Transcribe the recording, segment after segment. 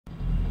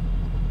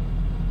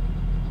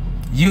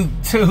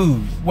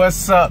YouTube,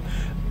 what's up,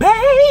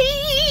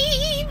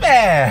 baby?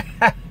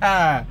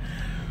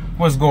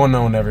 What's going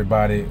on,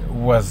 everybody?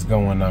 What's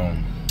going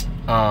on?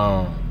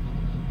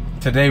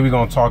 Today we're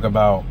gonna talk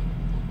about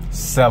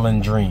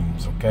selling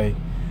dreams. Okay,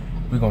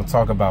 we're gonna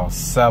talk about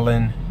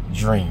selling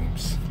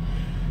dreams.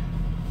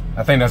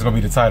 I think that's gonna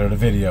be the title of the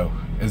video.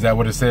 Is that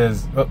what it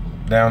says? Oh,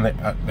 down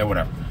there,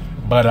 whatever.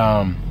 But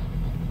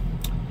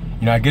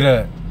you know, I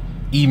get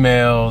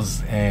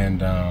emails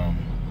and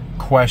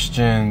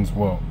questions.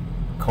 Well,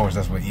 of course,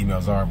 that's what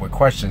emails are, but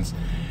questions.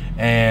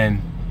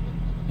 And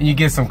you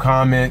get some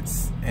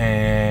comments,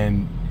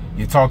 and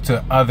you talk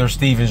to other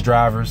Stevens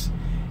drivers,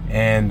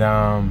 and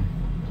a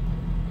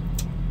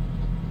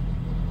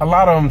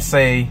lot of them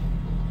say,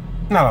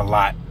 not a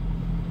lot,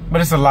 but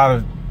it's a lot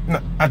of,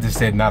 I just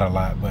said not a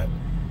lot, but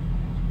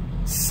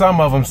some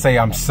of them say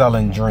I'm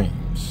selling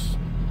dreams.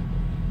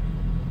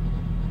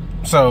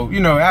 So,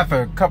 you know,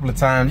 after a couple of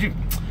times,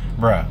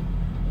 bruh,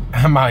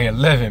 I'm out here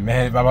living,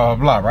 man, blah, blah,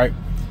 blah, blah, right?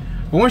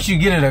 But once you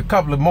get it a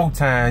couple of more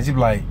times, you be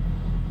like,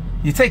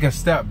 you take a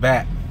step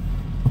back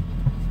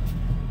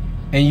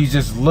and you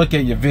just look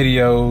at your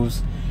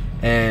videos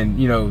and,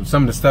 you know,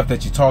 some of the stuff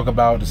that you talk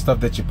about, the stuff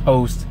that you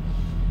post.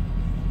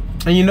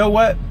 And you know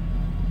what?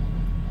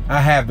 I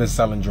have been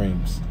selling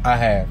dreams. I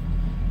have.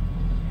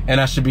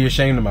 And I should be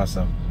ashamed of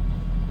myself.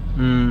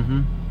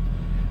 The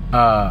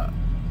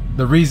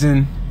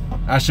reason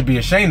I should be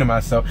ashamed of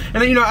myself,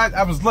 and then, you know,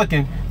 I was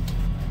looking,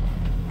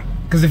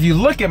 because if you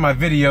look at my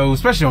videos,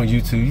 especially on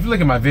YouTube, if you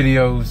look at my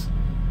videos,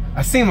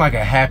 I seem like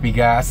a happy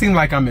guy. I seem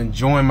like I'm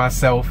enjoying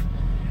myself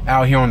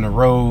out here on the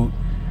road.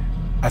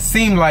 I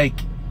seem like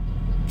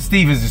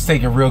Stevens is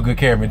taking real good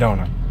care of me, don't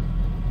I?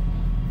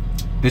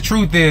 The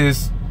truth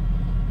is,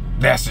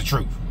 that's the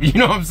truth. You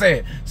know what I'm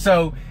saying?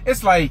 So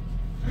it's like,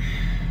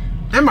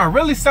 am I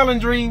really selling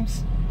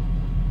dreams?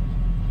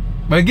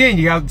 But again,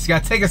 you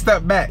gotta take a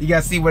step back. You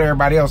gotta see what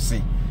everybody else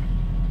see.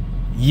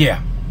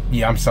 Yeah,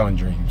 I'm selling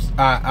dreams.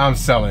 I'm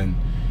selling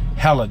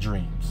hella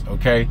dreams.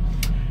 Okay.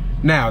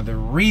 Now the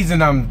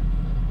reason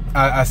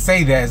I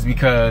say that is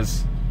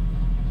because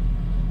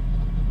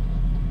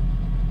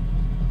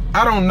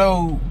I don't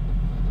know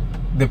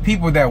the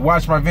people that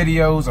watch my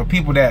videos or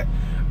people that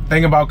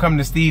think about coming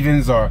to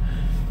Stevens, or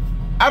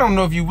I don't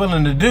know if you're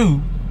willing to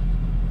do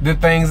the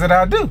things that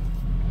I do.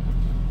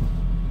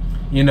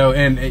 You know,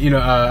 and you know,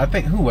 I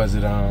think, who was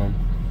it? I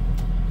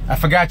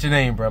forgot your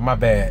name, bro. My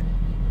bad.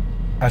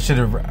 I should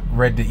have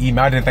read the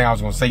email. I didn't think I was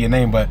gonna say your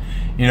name, but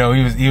you know,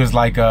 he was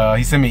like,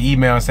 he sent me an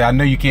email and said, I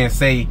know you can't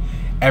say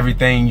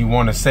everything you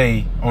want to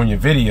say on your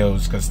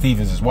videos because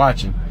Stevens is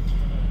watching.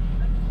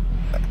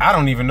 I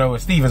don't even know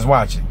if Stevens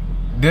watching.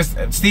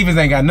 Stevens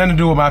ain't got nothing to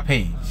do with my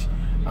page.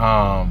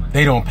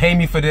 They don't pay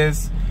me for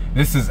this.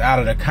 This is out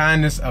of the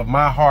kindness of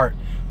my heart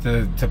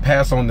to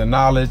pass on the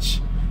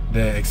knowledge,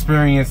 the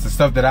experience, the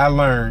stuff that I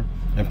learned,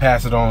 and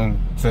pass it on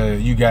to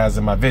you guys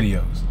in my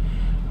videos.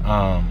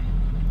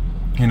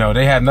 You know,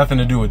 they have nothing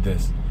to do with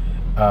this.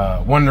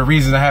 One of the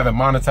reasons I haven't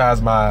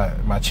monetized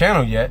my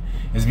channel yet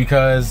is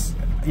because,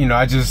 you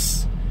know,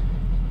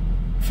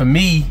 for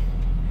me,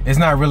 it's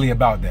not really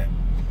about that.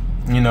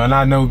 You know, and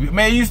I know,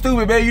 man, you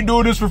stupid, man, you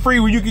doing this for free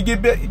when you can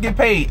get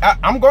paid.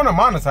 I'm going to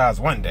monetize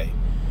one day.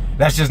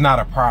 That's just not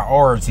a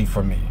priority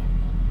for me.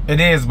 It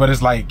is, but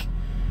it's like,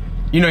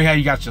 you know how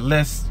you got your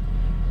list?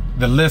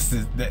 The list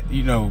is that,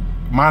 you know,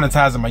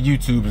 monetizing my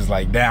YouTube is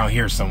like down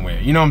here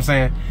somewhere. You know what I'm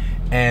saying?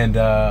 And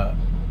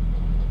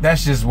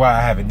that's just why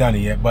I haven't done it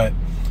yet. But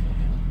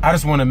I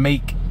just want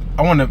to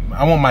I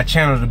want my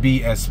channel to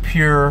be as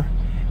pure,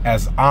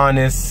 as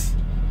honest,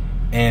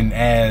 and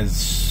as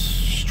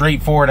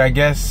straightforward, I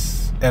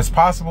guess, as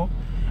possible.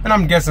 And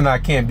I'm guessing I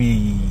can't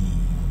be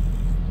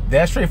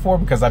that straightforward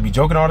because I be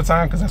joking all the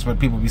time, because that's what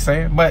people be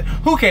saying. But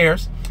who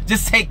cares?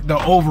 Just take the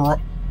overall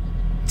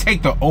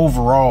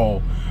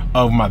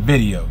of my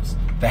videos,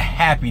 the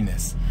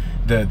happiness,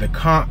 I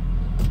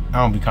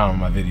don't be calm in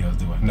my videos,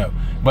 do I? No,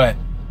 but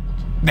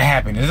the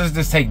happiness. Let's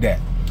just take that.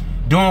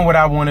 Doing what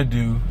I want to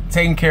do,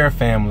 taking care of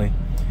family,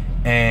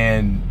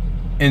 and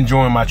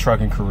enjoying my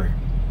trucking career.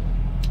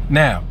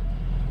 Now,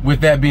 with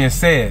that being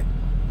said,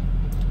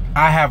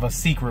 I have a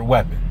secret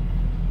weapon.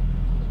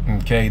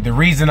 Okay, the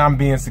reason I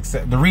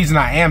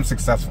am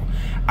successful,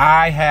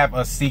 I have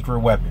a secret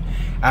weapon.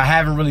 I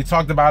haven't really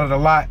talked about it a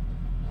lot,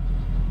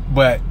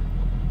 but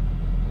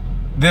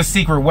this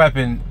secret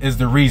weapon is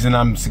the reason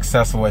I'm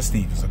successful at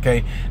Stevens.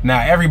 Okay, now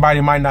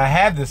everybody might not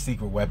have this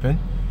secret weapon,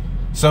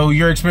 so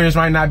your experience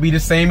might not be the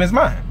same as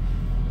mine.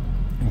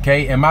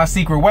 Okay, and my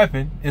secret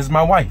weapon is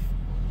my wife.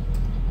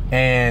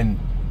 And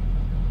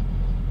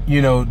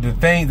you know,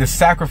 the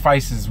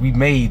sacrifices we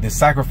made, the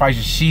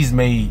sacrifices she's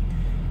made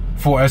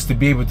for us to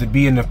be able to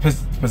be in the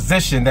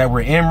position that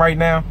we're in right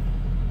now,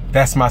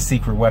 that's my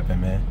secret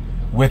weapon, man.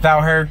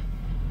 Without her,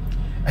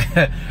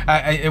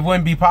 it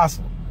wouldn't be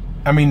possible.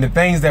 I mean, the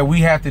things that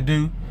we have to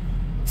do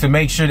to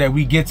make sure that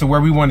we get to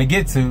where we want to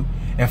get to,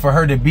 and for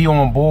her to be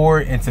on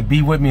board and to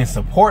be with me and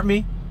support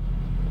me,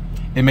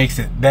 it makes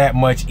it that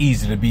much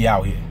easier to be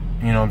out here.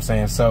 You know what I'm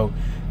saying? So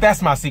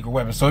that's my secret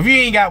weapon. So if you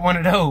ain't got one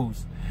of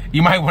those,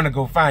 you might want to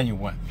go find you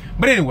one.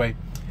 But anyway,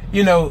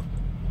 you know,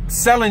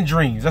 selling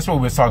dreams. That's what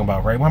we're talking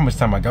about, right? How much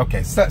time I got?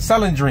 Okay,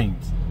 selling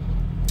dreams.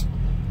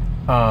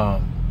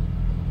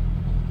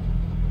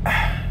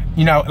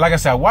 You know, like I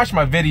said, I watch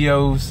my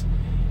videos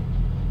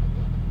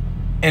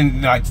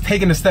and like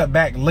taking a step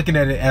back, looking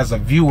at it as a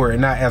viewer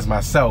and not as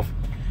myself,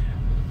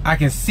 I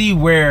can see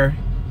where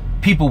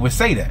people would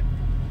say that.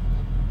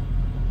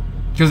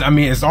 Because, I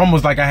mean, it's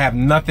almost like I have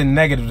nothing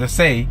negative to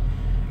say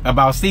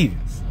about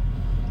Stephens.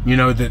 You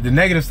know, the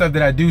negative stuff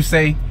that I do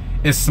say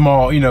is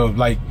small. You know,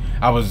 like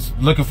I was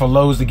looking for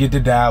loads to get to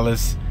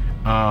Dallas.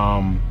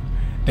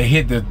 They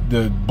hit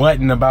the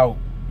button about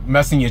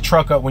messing your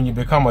truck up when you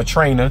become a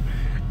trainer.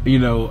 You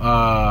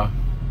know,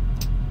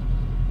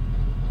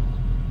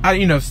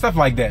 you know, stuff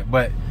like that.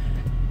 But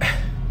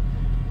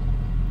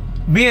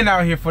being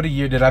out here for the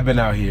year that I've been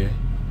out here,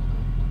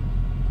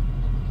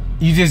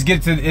 you just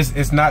get to,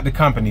 it's not the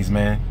companies,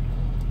 man.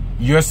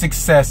 Your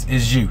success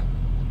is you.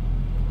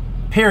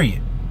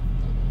 Period.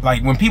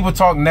 Like when people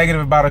talk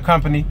negative about a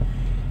company,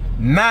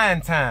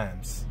 9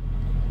 times,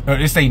 or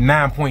they say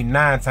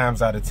 9.9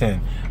 times out of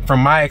 10, from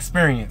my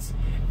experience,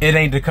 it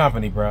ain't the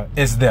company, bro.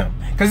 It's them.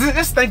 Because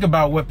just think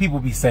about what people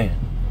be saying.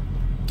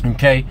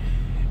 Okay?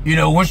 You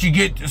know, once you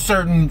get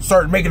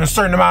start making a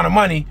certain amount of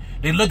money,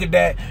 they look at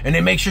that and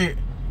they make sure,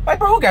 like,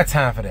 bro, who got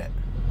time for that?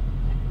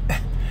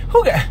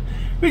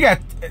 We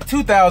got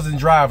 2,000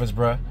 drivers,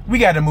 bro. We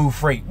got to move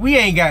freight. We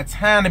ain't got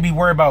time to be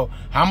worried about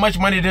how much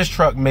money this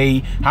truck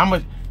made, how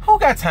much. Who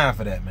got time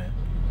for that, man?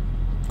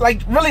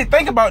 Like, really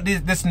think about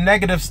this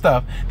negative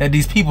stuff that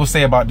these people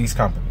say about these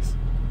companies.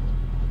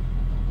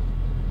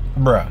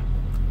 Bruh,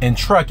 in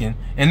trucking,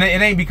 and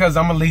it ain't because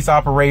I'm a lease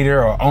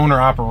operator or owner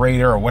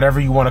operator or whatever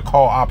you want to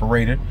call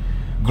operator,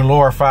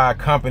 glorified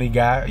company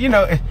guy, you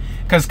know,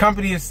 because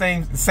company is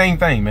same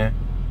thing, man.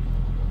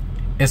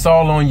 It's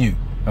all on you.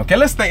 Okay,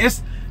 let's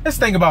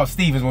think about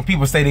Stephens when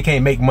people say they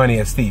can't make money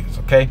at Stephens,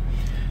 okay?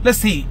 Let's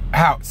see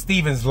how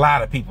Stephens lie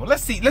to people.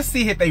 Let's see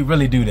if they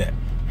really do that.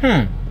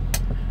 All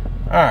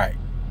right.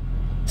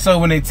 So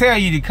when they tell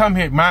you to come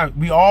here,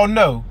 we all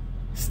know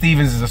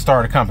Stephens is a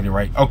starter company,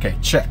 right? Okay,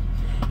 check.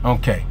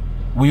 Okay.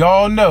 We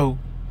all know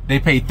they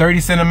pay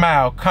 30 cents a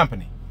mile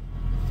company.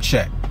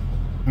 Check.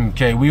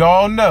 Okay, we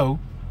all know.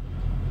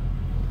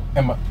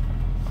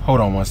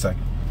 Hold on one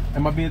second.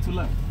 Am I being too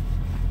loud?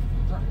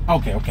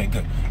 Okay,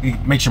 good.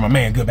 Make sure my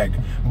man good back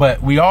there.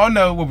 But we all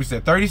know what we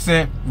said, 30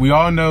 cents. We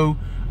all know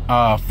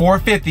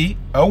 $450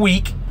 a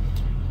week,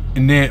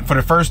 and then for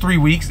the first 3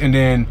 weeks, and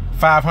then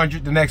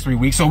 $500 the next 3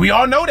 weeks. So we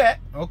all know that.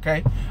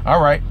 Okay.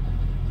 All right.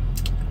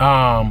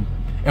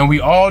 And we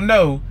all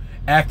know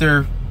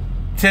after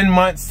 10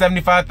 months,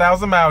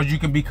 75,000 miles, you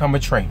can become a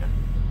trainer.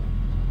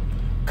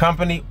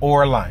 Company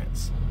or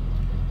alliance.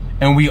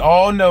 And we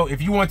all know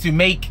if you want to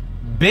make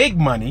big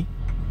money,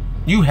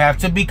 you have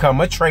to become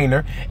a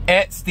trainer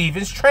at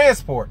Stephens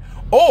Transport,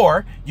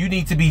 or you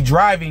need to be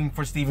driving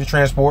for Stephens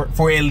Transport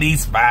for at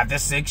least 5 to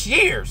 6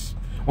 years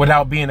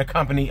without being a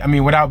company. I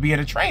mean, without being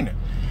a trainer.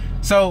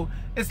 So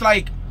it's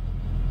like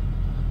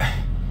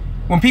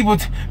when people,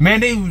 man,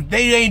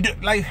 they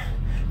ain't like,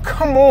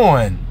 come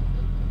on,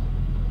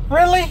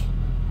 really?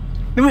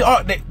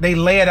 They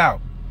lay it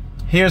out.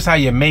 Here's how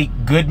you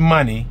make good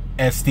money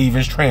at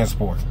Stephens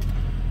Transport.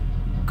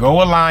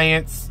 Go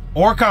alliance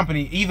or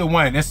company, either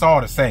one, it's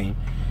all the same.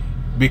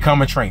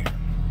 Become a trainer.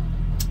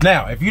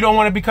 Now, if you don't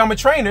want to become a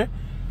trainer,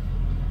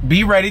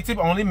 be ready to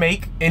only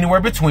make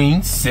anywhere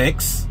between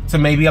 $600 to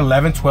maybe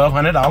 $1,100,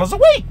 $1,200 a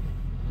week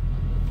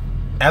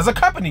as a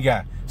company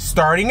guy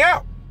starting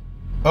out.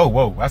 Oh,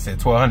 whoa! I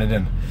said 1,200,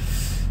 didn't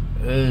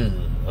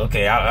I?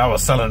 Okay, I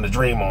was selling the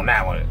dream on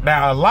that one.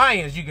 Now,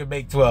 alliance, you can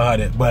make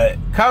 1,200, but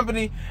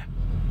company,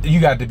 you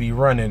got to be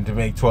running to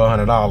make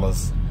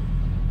 $1,200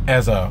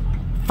 as a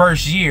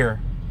first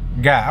year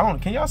guy.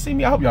 Can y'all see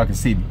me? I hope y'all can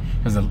see me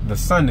because the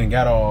sun done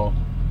got all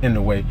in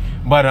the way.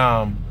 But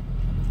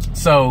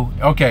so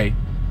okay,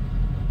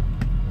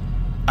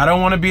 I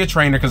don't want to be a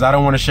trainer because I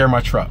don't want to share my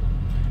truck.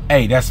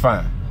 Hey, that's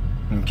fine.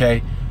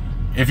 Okay,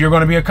 if you're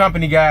going to be a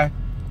company guy,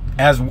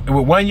 with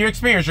 1 year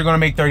experience, you're going to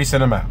make 30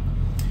 cents a mile.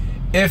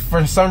 If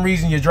for some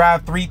reason you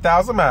drive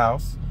 3,000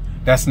 miles,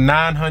 that's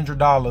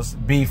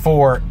 $900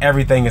 before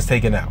everything is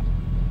taken out.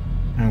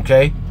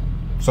 Okay,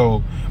 so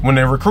when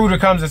the recruiter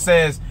comes and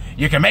says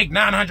you can make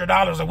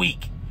 $900 a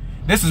week,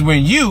 this is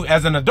when you,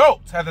 as an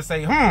adult, have to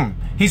say,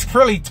 he's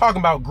clearly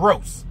talking about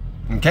gross.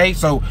 Okay,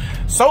 so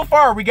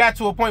far we got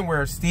to a point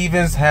where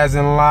Stephens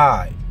hasn't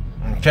lied.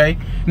 Okay,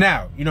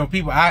 now, you know,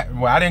 people, I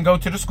didn't go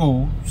to the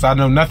school, so I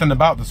know nothing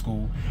about the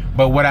school,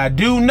 but what I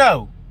do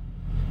know,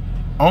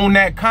 on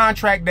that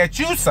contract that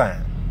you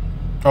sign,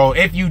 or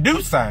if you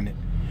do sign it,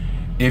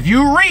 if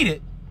you read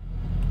it,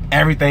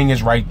 everything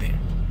is right there.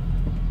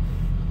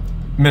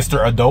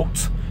 Mr.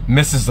 Adult,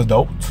 Mrs.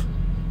 Adult,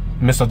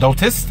 Miss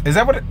Adultist, is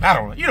that what I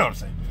don't know, you know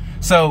what I'm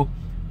saying?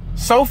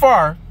 So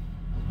far,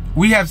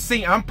 we have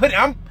seen, I'm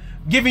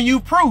giving you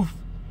proof,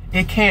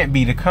 it can't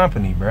be the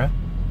company, bruh.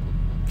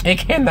 It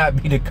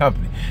cannot be the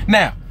company.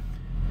 Now,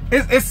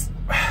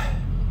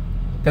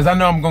 Because I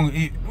know I'm going to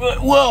eat.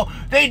 Well,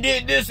 they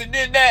did this and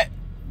did that.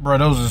 Bro,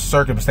 those are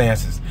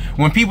circumstances.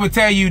 When people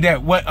tell you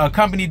that what a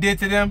company did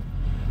to them,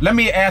 let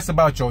me ask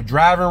about your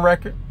driving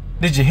record.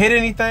 Did you hit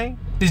anything?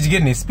 Did you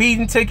get any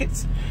speeding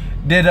tickets?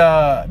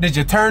 Did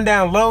you turn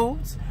down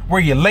loads? Were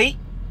you late?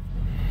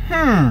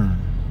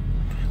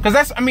 Because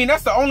that's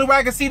the only way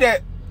I can see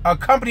that a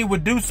company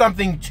would do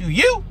something to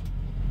you.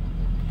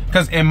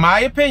 Because in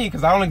my opinion,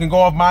 because I only can go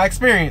off my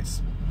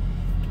experience,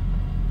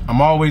 I'm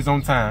always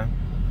on time.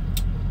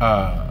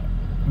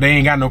 They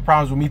ain't got no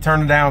problems with me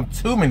turning down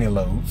too many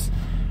loads.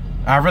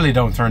 I really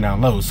don't turn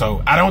down loads.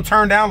 So I don't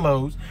turn down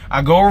loads.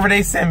 I go over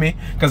they send me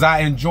because I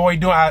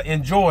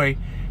enjoy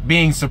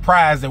being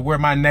surprised at where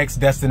my next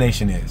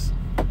destination is.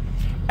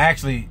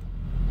 Actually,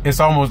 it's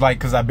almost like,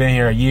 because I've been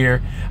here a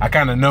year, I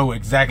kind of know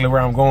exactly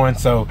where I'm going.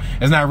 So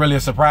it's not really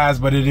a surprise,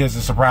 but it is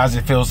a surprise.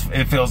 It feels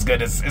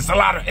good. It's a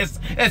lot of,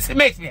 it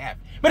makes me happy.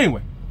 But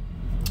anyway,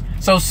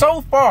 so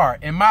far,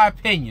 in my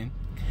opinion,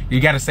 you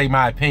got to say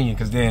my opinion,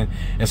 because then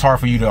it's hard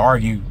for you to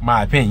argue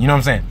my opinion. You know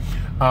what I'm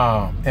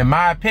saying? In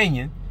my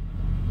opinion,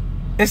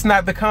 it's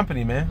not the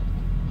company, man.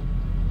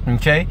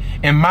 Okay?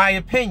 In my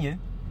opinion,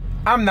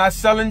 I'm not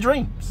selling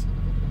dreams.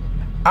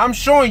 I'm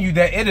showing you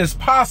that it is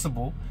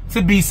possible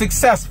to be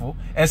successful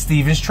at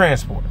Stevens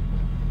Transport.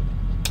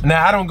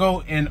 Now, I don't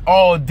go in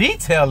all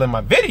detail in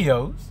my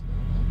videos,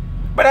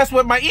 but that's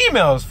what my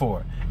email is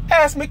for.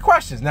 Ask me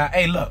questions. Now,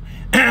 hey, look,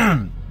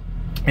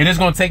 it is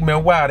going to take me a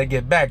while to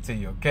get back to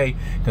you, okay?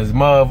 Because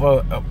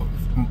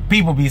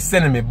people be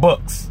sending me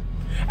books.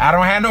 I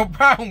don't have no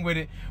problem with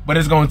it, but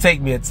it's going to take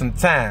me some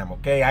time,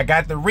 okay? I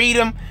got to read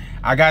them.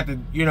 I got to,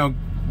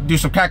 do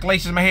some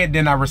calculations in my head,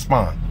 then I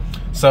respond.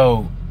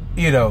 So,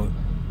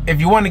 if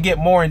you want to get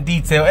more in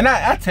detail, and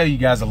I tell you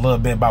guys a little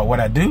bit about what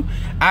I do,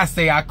 I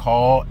say I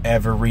call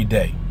every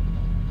day.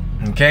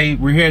 Okay,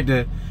 we're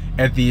here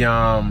at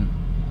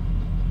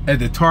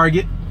the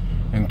Target.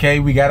 Okay,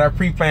 we got our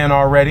pre-plan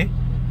already.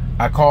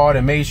 I called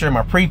and made sure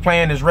my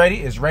pre-plan is ready.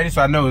 It's ready,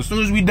 so I know as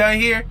soon as we done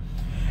here,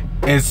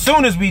 we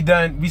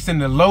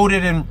send the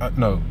loaded and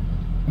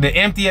the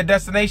empty at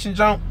destination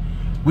jump.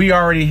 We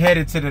already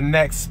headed to the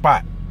next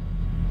spot.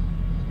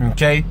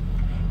 Okay.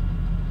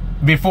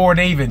 Before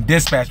they even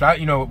dispatch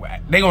me,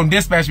 they gonna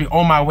dispatch me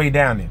on my way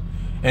down there.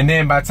 And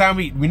then by the time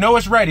we know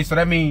it's ready, so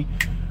that means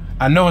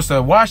I know it's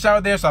a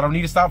washout there, so I don't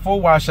need to stop for a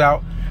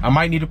washout. I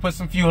might need to put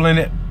some fuel in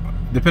it,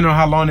 depending on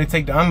how long they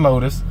take to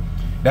unload us.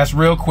 That's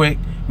real quick.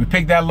 We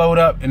pick that load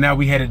up, and now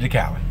we headed to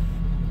Cali.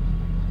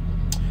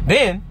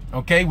 Then,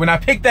 okay, when I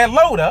pick that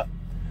load up,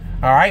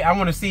 all right, I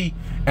want to see,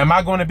 am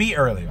I going to be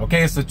early?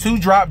 Okay, it's a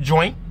 2-drop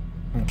joint,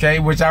 okay,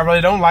 which I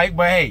really don't like,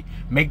 but hey,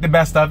 make the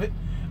best of it.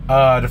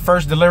 The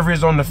first delivery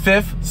is on the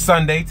 5th,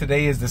 Sunday.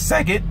 Today is the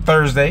 2nd,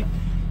 Thursday.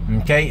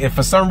 Okay, if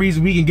for some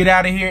reason we can get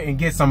out of here and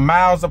get some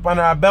miles up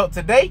under our belt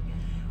today,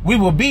 we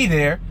will be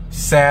there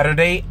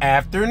Saturday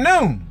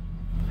afternoon.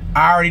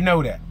 I already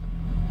know that.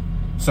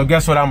 So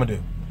guess what I'm gonna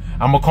do?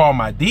 I'm gonna call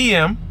my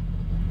DM.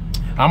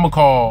 I'm gonna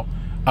call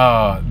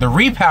the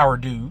Repower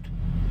dude,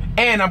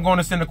 and I'm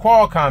gonna send a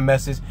Qualcomm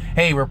message.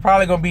 Hey, we're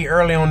probably gonna be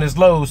early on this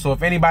load, so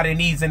if anybody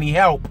needs any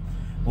help,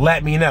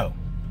 let me know.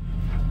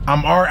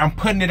 I'm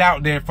putting it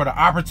out there for the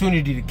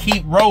opportunity to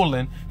keep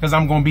rolling, because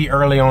I'm gonna be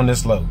early on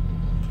this load.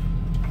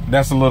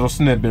 That's a little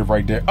snippet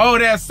right there. Oh,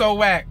 that's so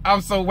whack.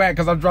 I'm so whack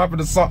because I'm dropping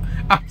the salt.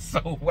 I'm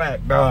so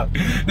whack, dog.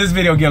 This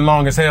video getting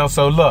long as hell.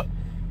 So look,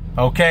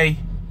 okay,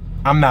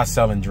 I'm not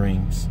selling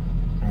dreams.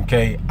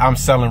 Okay, I'm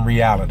selling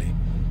reality.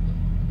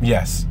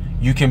 Yes,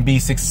 you can be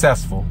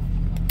successful.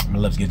 My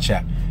lips get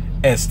chapped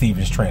at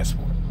Stevens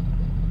Transport.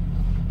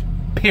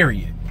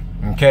 Period.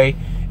 Okay,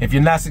 if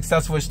you're not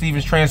successful at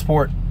Stevens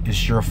Transport,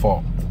 it's your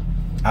fault.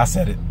 I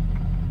said it.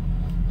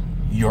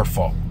 Your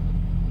fault.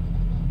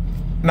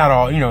 Not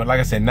all, like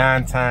I said,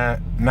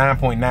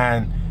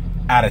 9.9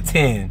 out of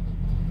 10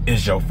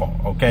 is your fault,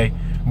 okay?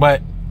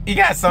 But you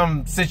got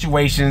some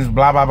situations,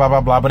 blah, blah, blah,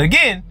 blah, blah. But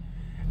again,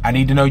 I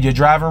need to know your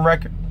driving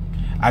record.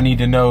 I need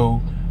to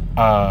know,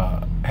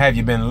 have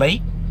you been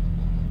late,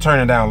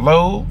 turning down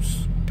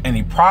loads,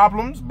 any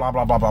problems, blah,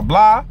 blah, blah, blah,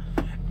 blah,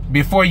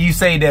 before you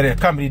say that a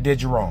company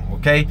did you wrong,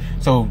 okay?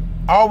 So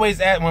always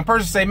ask, when a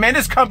person say, man,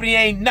 this company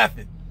ain't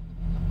nothing,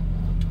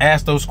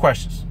 ask those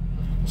questions.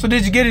 So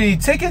did you get any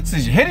tickets?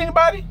 Did you hit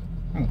anybody?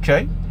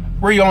 Okay.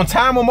 Were you on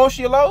time on most of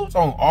your loads?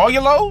 On all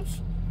your loads?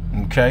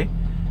 Okay.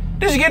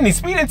 Did you get any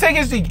speeding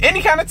tickets?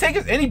 Any kind of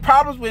tickets? Any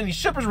problems with any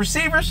shippers,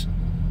 receivers?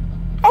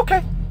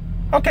 Okay.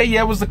 Okay,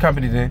 yeah, it was the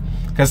company then.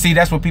 Because see,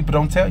 that's what people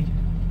don't tell you.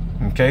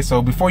 Okay,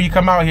 so before you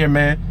come out here,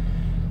 man,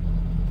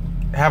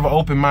 have an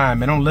open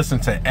mind, man. Don't listen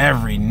to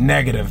every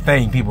negative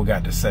thing people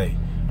got to say.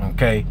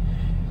 Okay?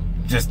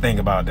 Just think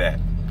about that.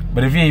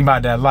 But if you ain't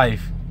about that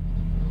life,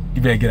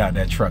 you better get out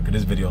that truck,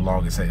 because this video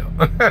long as hell.